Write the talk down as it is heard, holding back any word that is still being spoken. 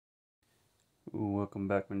Welcome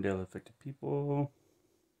back, Mandela affected people.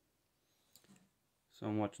 So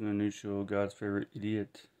I'm watching the new show, God's Favorite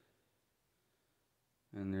Idiot.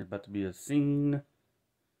 And there's about to be a scene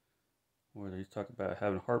where they talk about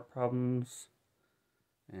having heart problems.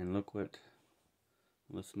 And look what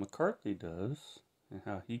Melissa McCarthy does and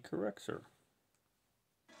how he corrects her.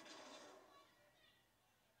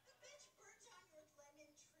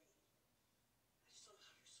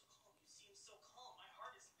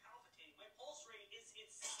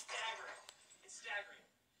 Staggering.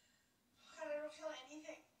 God, I don't feel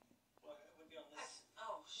anything. Well, it would be on this.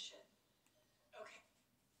 Oh, shit. Okay.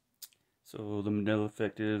 So the Mandela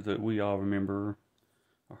effect is that we all remember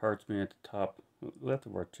our hearts being at the top left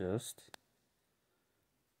of our chest.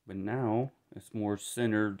 But now it's more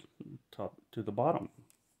centered top to the bottom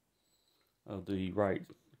of the right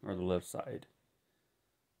or the left side.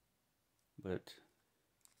 But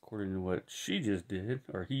according to what she just did,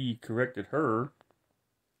 or he corrected her,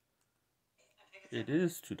 it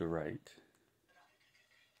is to the right.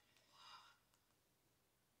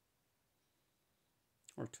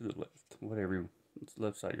 Or to the left, whatever. It's the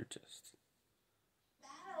left side of your chest.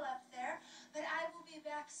 Battle up there, but I will be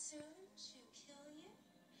back soon to kill you.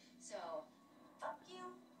 So, fuck you,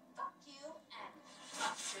 and fuck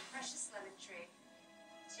your precious lemon tree.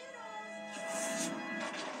 Toodles!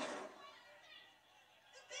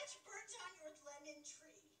 The bitch burnt down your lemon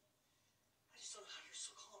tree. I just don't know how you're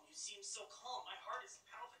so calm. You seem so calm. My heart is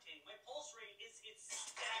palpitating. My pulse rate is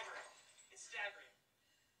staggering. It's staggering.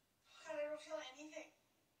 God, I don't feel anything.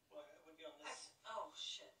 Well, it would be on this. Oh,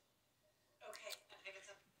 shit. Okay, I think it's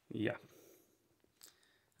a... Yeah.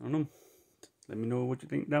 I don't know. Let me know what you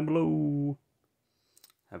think down below.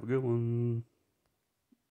 Have a good one.